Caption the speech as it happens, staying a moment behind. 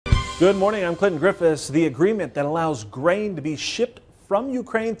Good morning, I'm Clinton Griffiths. The agreement that allows grain to be shipped from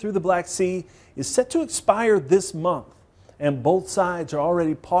Ukraine through the Black Sea is set to expire this month, and both sides are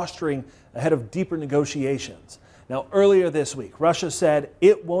already posturing ahead of deeper negotiations. Now, earlier this week, Russia said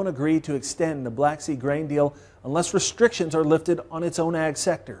it won't agree to extend the Black Sea grain deal unless restrictions are lifted on its own ag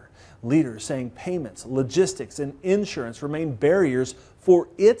sector. Leaders saying payments, logistics, and insurance remain barriers for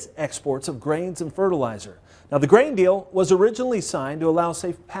its exports of grains and fertilizer. Now, the grain deal was originally signed to allow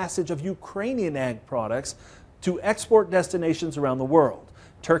safe passage of Ukrainian ag products to export destinations around the world.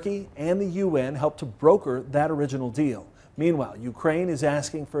 Turkey and the UN helped to broker that original deal. Meanwhile, Ukraine is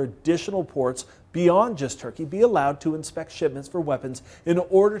asking for additional ports beyond just Turkey be allowed to inspect shipments for weapons in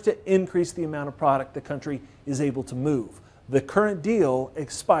order to increase the amount of product the country is able to move. The current deal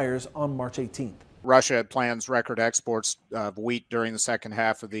expires on March 18th. Russia plans record exports of wheat during the second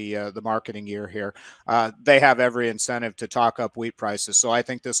half of the marketing year here. They have every incentive to talk up wheat prices. So I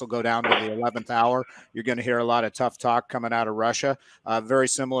think this will go down to the 11th hour. You're going to hear a lot of tough talk coming out of Russia, very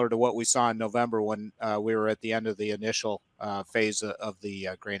similar to what we saw in November when we were at the end of the initial phase of the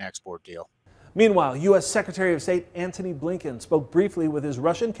grain export deal. Meanwhile, U.S. Secretary of State Antony Blinken spoke briefly with his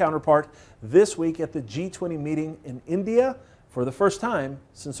Russian counterpart this week at the G20 meeting in India for the first time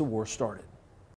since the war started.